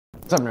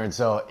What's up, nerds?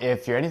 So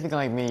if you're anything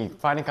like me,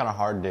 find it kind of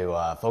hard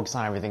to focus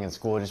on everything in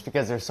school just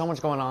because there's so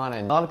much going on,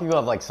 and a lot of people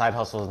have like side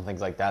hustles and things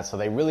like that, so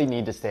they really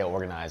need to stay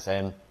organized,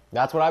 and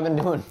that's what I've been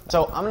doing.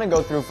 So I'm gonna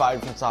go through 5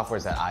 different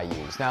softwares that I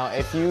use. Now,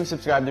 if you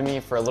subscribe to me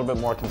for a little bit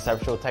more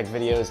conceptual tech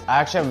videos, I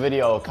actually have a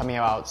video coming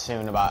out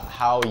soon about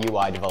how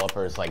UI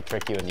developers like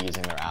trick you into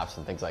using their apps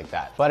and things like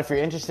that. But if you're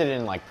interested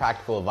in like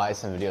practical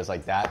advice and videos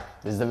like that,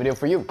 this is the video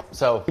for you.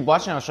 So keep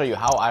watching, I'll show you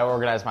how I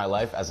organize my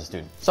life as a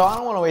student. So I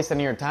don't wanna waste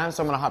any of your time,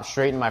 so I'm gonna hop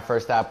straight into my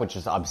first app, which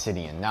is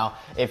Obsidian. Now,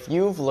 if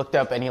you've looked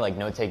up any like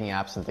note-taking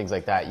apps and things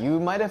like that,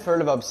 you might have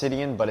heard of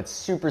Obsidian, but it's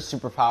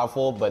super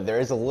powerful, but there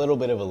is a little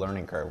bit of a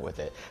learning curve with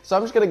it. So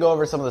I'm just gonna go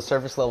over some of the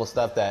surface level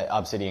stuff that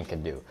Obsidian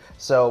can do.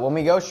 So when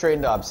we go straight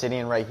into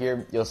Obsidian right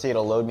here, you'll see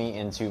it'll load me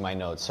into my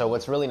notes. So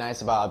what's really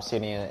nice about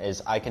Obsidian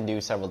is I can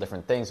do several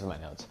different things with my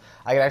notes.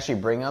 I can actually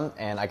bring them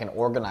and I can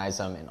organize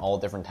them in all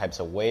different types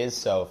of ways.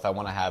 So if I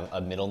want to have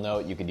a middle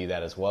note, you can do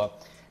that as well.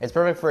 It's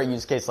perfect for a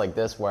use case like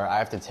this where I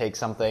have to take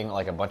something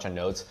like a bunch of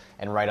notes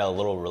and write a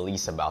little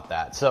release about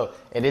that. So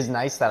it is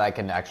nice that I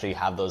can actually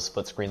have those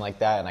split screen like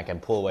that, and I can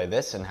pull away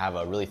this and have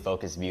a really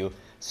focused view.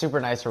 Super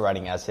nice for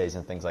writing essays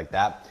and things like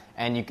that.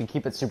 And you can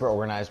keep it super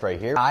organized right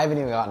here. I haven't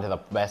even gotten to the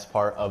best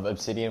part of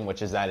Obsidian,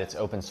 which is that it's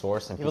open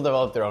source and people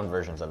develop their own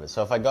versions of it.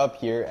 So if I go up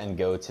here and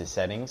go to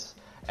settings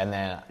and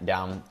then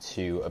down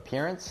to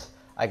appearance,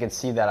 I can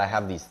see that I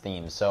have these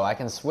themes. So I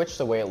can switch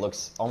the way it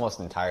looks almost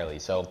entirely.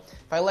 So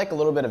if I like a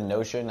little bit of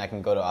Notion, I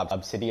can go to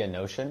Obsidian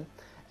Notion.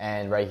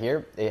 And right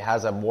here, it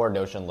has a more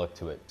Notion look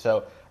to it.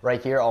 So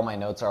right here, all my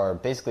notes are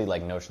basically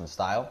like Notion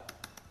style.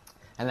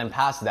 And then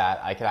past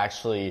that, I could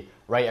actually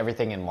write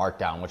everything in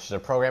Markdown, which is a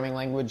programming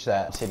language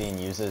that Obsidian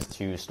uses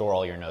to store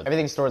all your notes.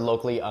 Everything's stored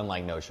locally,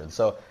 unlike Notion.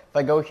 So if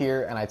I go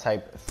here and I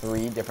type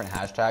 3 different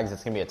hashtags,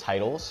 it's gonna be a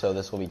title. So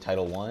this will be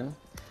title 1. And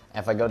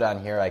if I go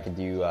down here, I could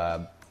do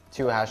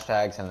 2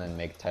 hashtags and then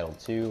make title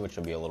 2, which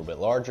will be a little bit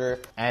larger.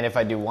 And if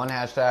I do 1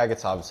 hashtag,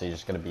 it's obviously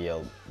just gonna be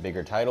a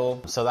bigger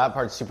title. So that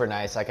part's super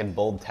nice. I can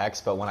bold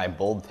text, but when I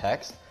bold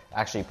text,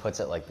 actually puts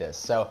it like this.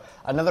 So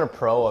another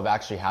pro of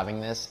actually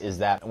having this is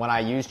that when I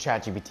use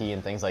ChatGPT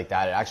and things like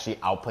that, it actually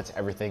outputs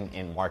everything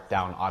in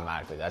Markdown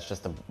automatically. That's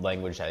just the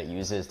language that it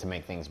uses to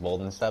make things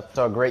bold and stuff.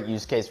 So a great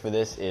use case for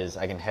this is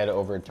I can head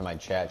over to my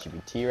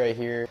ChatGPT right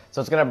here.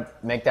 So it's gonna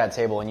make that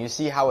table, and you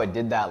see how it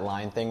did that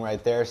line thing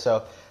right there.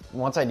 So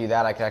once I do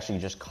that, I can actually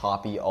just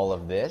copy all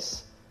of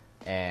this,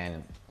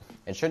 and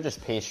it should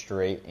just paste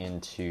straight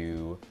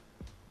into,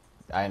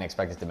 I didn't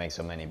expect it to make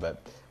so many,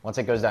 but once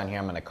it goes down here,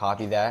 I'm gonna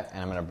copy that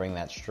and I'm gonna bring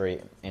that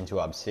straight into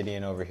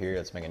Obsidian over here.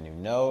 Let's make a new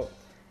note.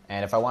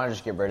 And if I wanna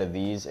just get rid of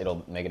these,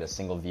 it'll make it a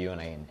single view and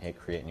I can hit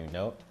create new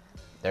note.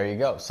 There you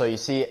go. So you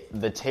see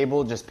the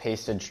table just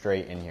pasted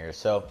straight in here.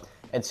 So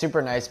it's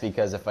super nice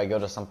because if I go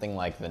to something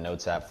like the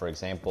Notes app, for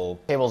example,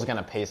 the table's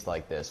gonna paste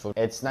like this.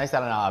 It's nice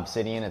that on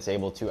Obsidian, it's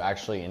able to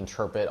actually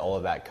interpret all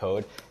of that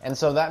code. And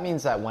so that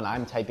means that when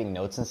I'm typing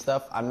notes and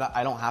stuff,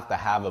 I don't have to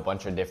have a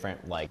bunch of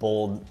different like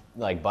bold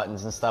like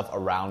buttons and stuff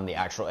around the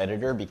actual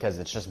editor because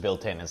it's just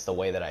built in. It's the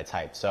way that I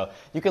type. So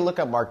you can look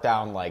up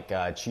Markdown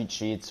like cheat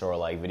sheets or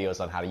like videos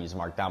on how to use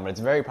Markdown, but it's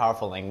a very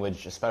powerful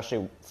language,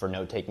 especially for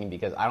note taking,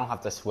 because I don't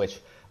have to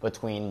switch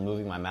between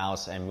moving my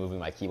mouse and moving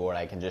my keyboard.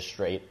 I can just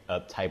straight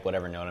up type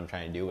whatever note I'm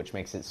trying to do, which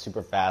makes it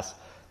super fast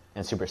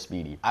and super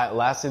speedy.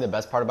 Lastly, the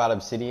best part about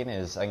Obsidian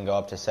is I can go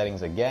up to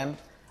settings again.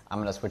 I'm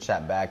gonna switch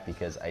that back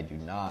because I do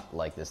not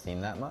like this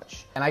theme that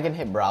much. And I can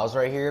hit browse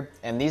right here,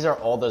 and these are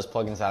all those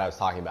plugins that I was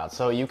talking about.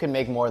 So you can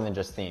make more than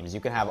just themes. You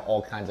can have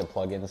all kinds of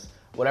plugins,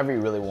 whatever you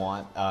really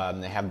want.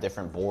 They have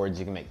different boards,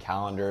 you can make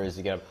calendars,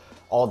 you can have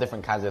all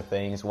different kinds of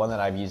things. One that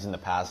I've used in the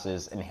past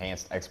is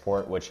Enhanced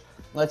Export, which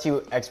lets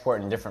you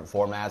export in different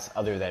formats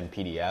other than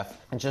PDF.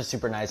 It's just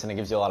super nice, and it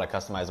gives you a lot of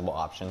customizable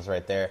options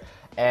right there.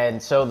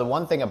 And so the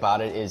one thing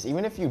about it is,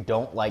 even if you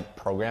don't like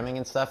programming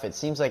and stuff, it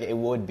seems like it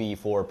would be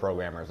for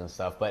programmers and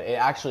stuff, but it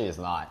actually is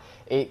not.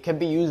 It can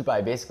be used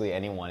by basically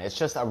anyone. It's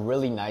just a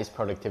really nice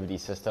productivity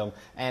system,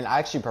 and I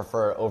actually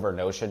prefer over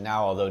Notion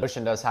now, although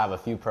Notion does have a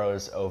few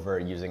pros over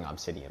using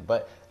Obsidian.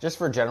 But just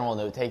for general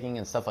note taking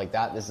and stuff like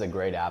that, this is a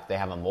great app. They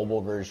have a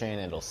mobile version.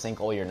 It'll sync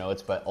all your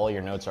notes, but all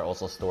your notes are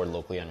also stored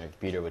locally on your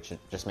computer, which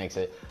just makes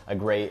it a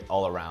great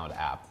all-around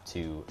app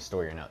to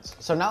store your notes.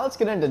 So now let's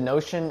get into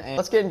Notion, and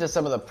let's get into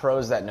some of the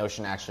pros that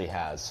Notion actually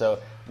has. So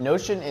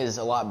Notion is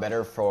a lot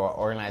better for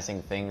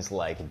organizing things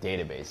like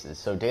databases.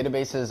 So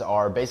databases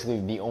are basically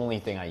the only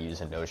thing I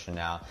use in Notion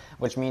now,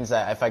 which means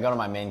that if I go to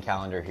my main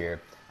calendar here,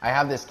 I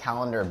have this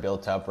calendar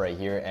built up right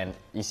here, and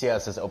you see how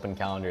it says open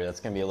calendar. That's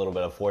gonna be a little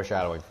bit of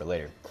foreshadowing for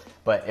later.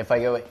 But if I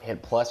go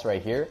hit plus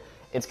right here,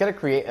 it's gonna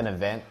create an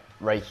event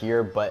right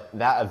here, but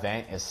that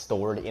event is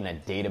stored in a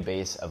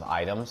database of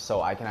items,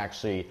 so I can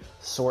actually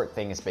sort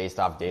things based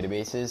off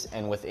databases,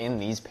 and within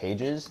these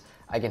pages,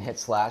 I can hit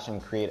slash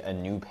and create a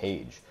new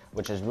page,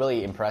 which is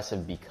really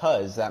impressive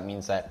because that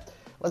means that,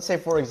 let's say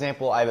for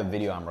example, I have a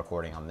video I'm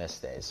recording on this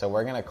day. So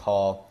we're gonna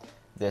call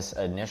this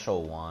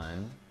initial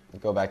one,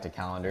 go back to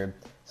calendar.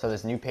 So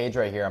this new page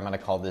right here, I'm gonna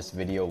call this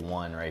video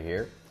 1 right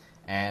here.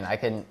 And I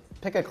can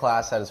pick a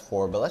class that is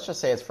for, but let's just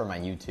say it's for my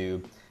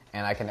YouTube,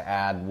 and I can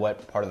add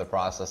what part of the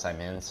process I'm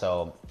in.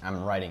 So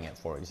I'm writing it,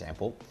 for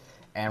example.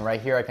 And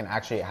right here, I can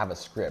actually have a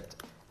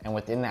script. And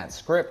within that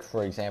script,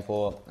 for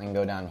example, I can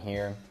go down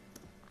here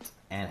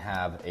and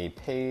have a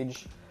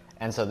page.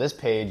 And so this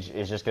page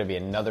is just gonna be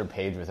another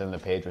page within the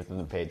page within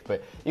the page.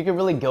 But you can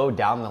really go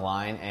down the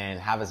line and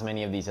have as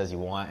many of these as you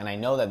want. And I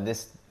know that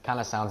this kind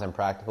of sounds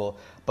impractical,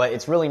 but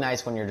it's really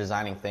nice when you're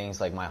designing things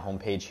like my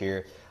homepage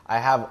here. I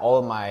have all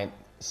of my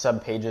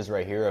sub pages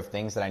right here of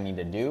things that I need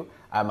to do.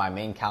 I have my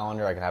main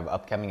calendar. I can have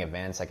upcoming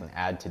events. I can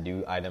add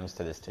to-do items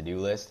to this to-do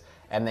list.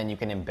 And then you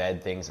can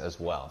embed things as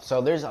well.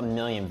 So there's a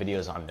million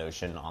videos on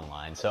Notion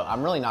online. So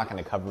I'm really not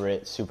gonna cover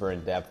it super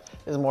in depth.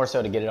 This is more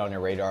so to get it on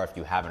your radar if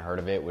you haven't heard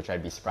of it, which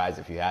I'd be surprised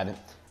if you hadn't.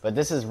 But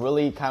this is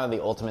really kind of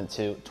the ultimate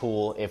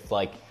tool if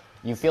like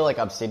you feel like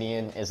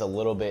Obsidian is a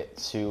little bit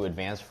too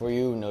advanced for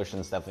you.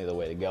 Notion's definitely the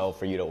way to go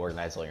for you to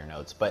organize all your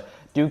notes. But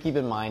do keep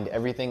in mind,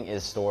 everything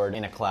is stored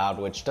in a cloud,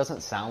 which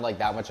doesn't sound like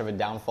that much of a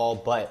downfall,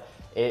 but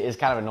it is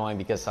kind of annoying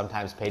because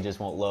sometimes pages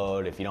won't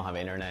load. If you don't have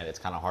internet, it's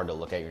kind of hard to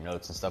look at your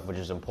notes and stuff, which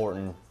is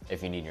important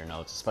if you need your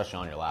notes, especially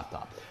on your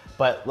laptop.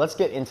 But let's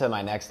get into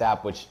my next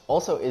app, which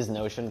also is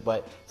Notion,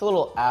 but it's a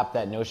little app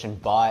that Notion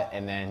bought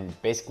and then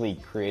basically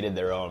created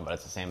their own, but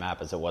it's the same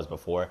app as it was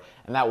before.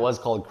 And that was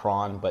called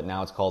Cron, but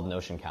now it's called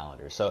Notion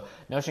Calendar. So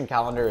Notion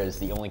Calendar is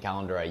the only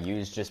calendar I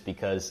use just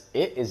because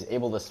it is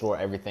able to store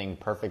everything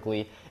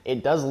perfectly.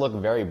 It does look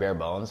very bare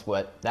bones,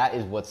 but that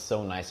is what's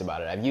so nice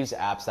about it. I've used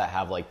apps that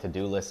have like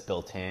to-do lists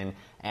built in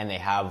and they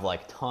have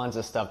like tons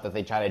of stuff that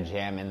they try to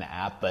jam in the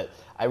app, but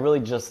I really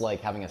just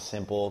like having a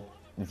simple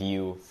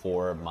view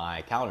for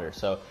my calendar.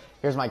 So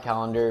here's my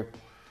calendar.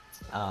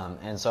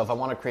 And so if I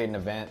want to create an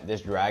event,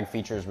 this drag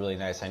feature is really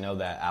nice. I know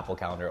that Apple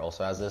Calendar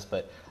also has this,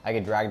 but I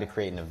can drag to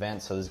create an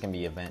event. So this is going to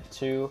be event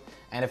 2.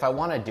 And if I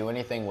want to do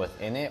anything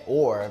within it,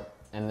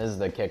 and this is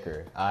the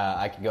kicker,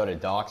 I could go to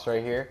docs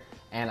right here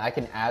and I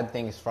can add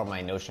things from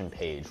my Notion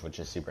page, which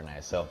is super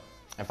nice. So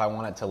if I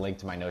want it to link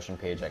to my Notion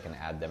page, I can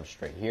add them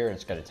straight here.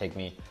 It's going to take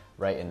me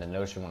right into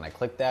Notion when I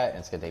click that, and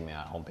it's going to take me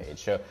on home page.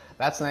 So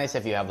that's nice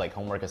if you have like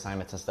homework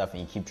assignments and stuff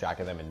and you keep track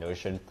of them in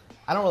Notion.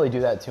 I don't really do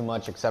that too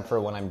much except for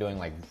when I'm doing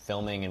like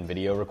filming and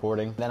video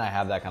recording. Then I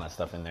have that kind of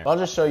stuff in there. But I'll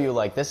just show you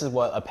like this is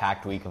what a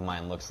packed week of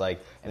mine looks like.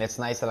 And it's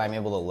nice that I'm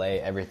able to lay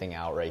everything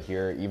out right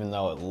here, even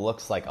though it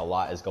looks like a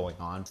lot is going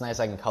on. It's nice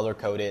I can color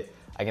code it.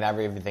 I can have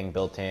everything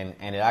built in,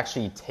 and it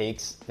actually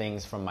takes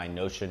things from my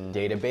Notion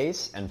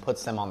database and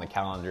puts them on the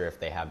calendar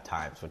if they have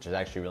times, which is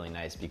actually really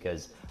nice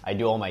because I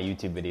do all my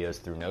YouTube videos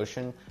through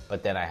Notion,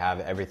 but then I have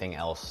everything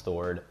else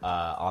stored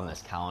on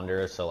this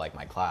calendar. So like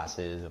my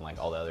classes and like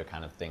all the other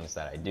kind of things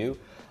that I do.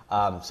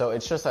 So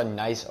it's just a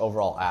nice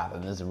overall app,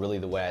 and this is really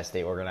the way I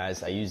stay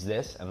organized. I use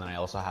this, and then I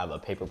also have a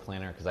paper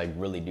planner because I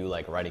really do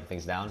like writing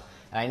things down.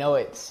 And I know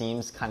it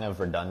seems kind of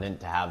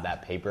redundant to have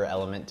that paper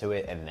element to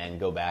it and then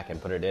go back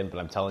and put it in, but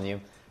I'm telling you,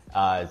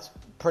 it's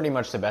pretty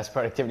much the best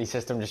productivity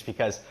system just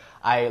because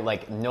I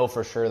like know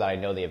for sure that I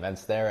know the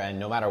events there, and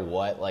no matter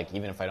what, like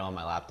even if I don't have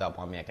my laptop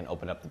on me, I can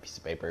open up the piece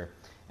of paper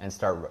and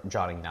start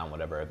jotting down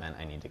whatever event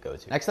I need to go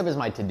to. Next up is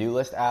my to-do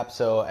list app.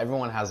 So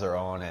everyone has their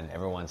own and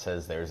everyone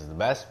says theirs is the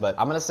best, but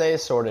I'm gonna say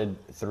Sorted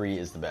 3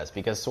 is the best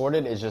because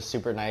Sorted is just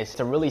super nice. It's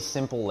a really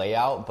simple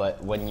layout,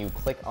 but when you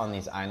click on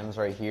these items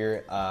right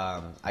here,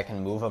 I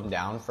can move them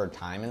down for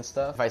time and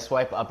stuff. If I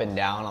swipe up and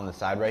down on the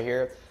side right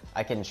here,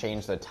 I can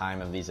change the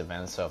time of these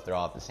events, so if they're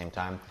all at the same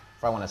time.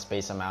 If I wanna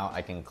space them out,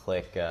 I can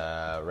click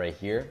right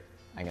here.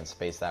 I can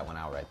space that one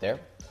out right there.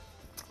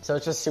 So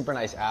it's just a super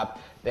nice app.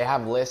 They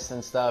have lists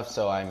and stuff.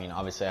 So I mean,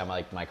 obviously I'm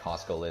like my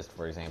Costco list,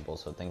 for example.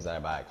 So things that I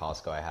buy at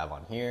Costco, I have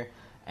on here.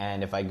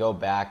 And if I go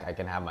back, I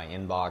can have my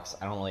inbox.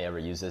 I don't really ever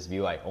use this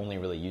view. I only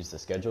really use the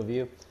schedule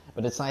view.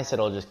 But it's nice that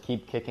it'll just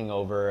keep kicking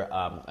over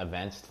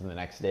events to the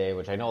next day,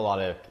 which I know a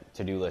lot of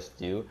to-do lists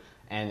do.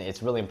 And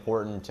it's really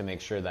important to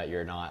make sure that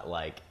you're not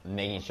like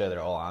making sure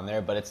they're all on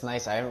there. But it's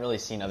nice. I haven't really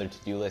seen other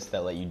to-do lists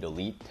that let you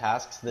delete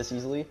tasks this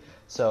easily.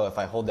 So if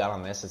I hold down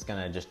on this, it's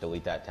gonna just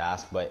delete that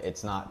task, but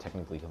it's not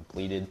technically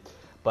completed.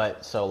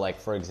 But so like,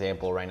 for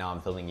example, right now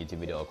I'm filming a YouTube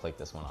video, I'll click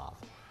this one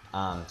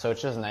off. So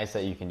it's just nice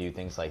that you can do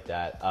things like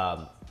that.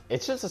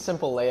 It's just a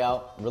simple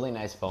layout, really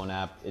nice phone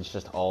app. It's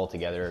just all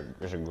together.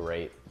 There's a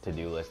great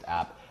to-do list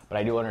app. But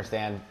I do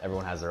understand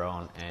everyone has their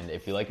own, and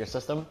if you like your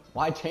system,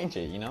 why change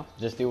it, you know?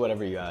 Just do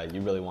whatever you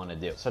really want to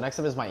do. So next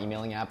up is my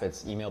emailing app.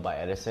 It's Email by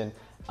Edison.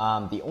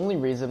 The only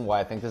reason why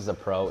I think this is a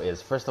pro is,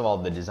 first of all,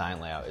 the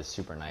design layout is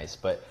super nice,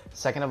 but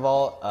second of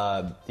all,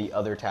 the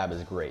other tab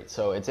is great.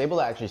 So it's able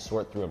to actually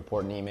sort through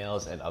important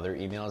emails and other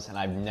emails, and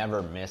I've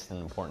never missed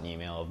an important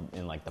email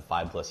in like the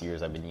 5+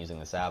 years I've been using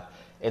this app.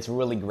 It's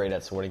really great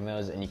at sorting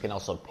those, and you can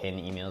also pin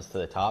emails to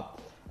the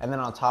top. And then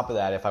on top of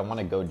that, if I want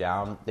to go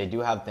down, they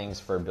do have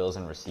things for bills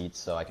and receipts,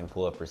 so I can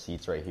pull up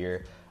receipts right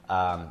here.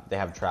 They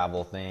have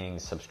travel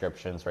things,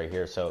 subscriptions right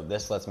here. So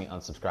this lets me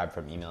unsubscribe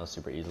from emails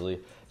super easily.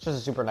 It's just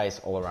a super nice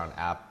all-around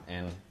app,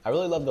 and I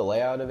really love the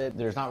layout of it.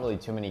 There's not really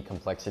too many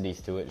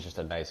complexities to it. It's just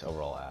a nice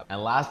overall app.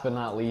 And last but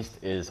not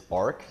least is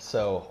Arc.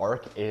 So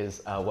Arc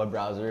is a web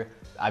browser.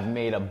 I've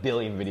made a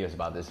billion videos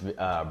about this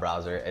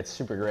browser. It's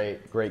super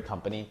great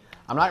company.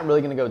 I'm not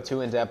really gonna go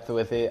too in depth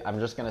with it. I'm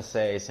just gonna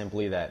say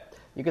simply that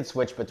you can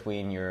switch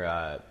between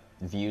your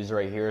views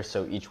right here.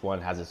 So each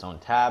one has its own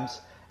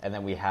tabs. And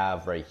then we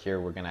have right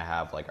here, we're gonna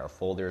have like our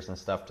folders and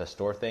stuff to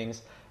store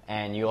things.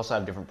 And you also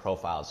have different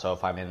profiles. So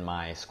if I'm in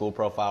my school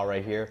profile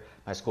right here,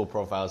 my school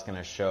profile is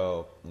gonna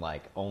show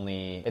like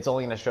it's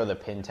only gonna show the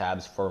pin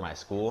tabs for my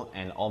school,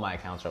 and all my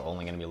accounts are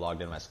only gonna be logged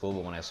into my school.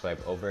 But when I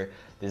swipe over,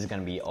 this is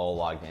gonna be all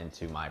logged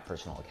into my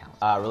personal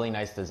account. Really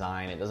nice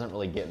design. It doesn't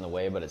really get in the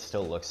way, but it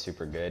still looks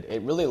super good.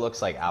 It really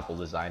looks like Apple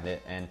designed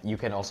it, and you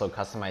can also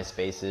customize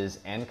spaces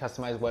and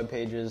customize web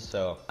pages.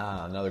 So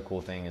another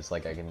cool thing is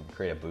like I can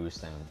create a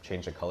boost and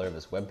change the color of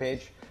this web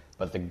page.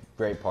 But the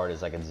great part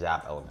is I can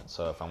zap elements.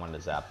 So if I wanted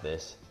to zap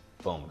this,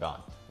 boom,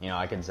 gone. You know,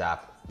 I can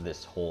zap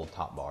this whole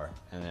top bar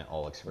and it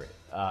all looks great.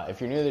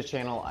 If you're new to this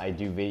channel, I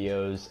do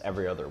videos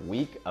every other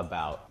week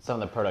about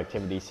some of the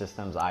productivity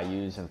systems I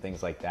use and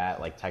things like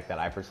that, like tech that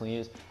I personally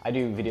use. I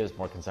do videos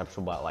more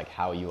conceptual about like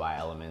how UI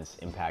elements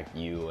impact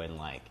you and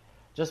like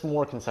just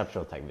more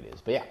conceptual tech videos.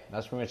 But yeah,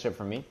 that's pretty much it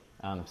from me.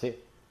 See you.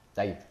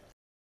 Thank you.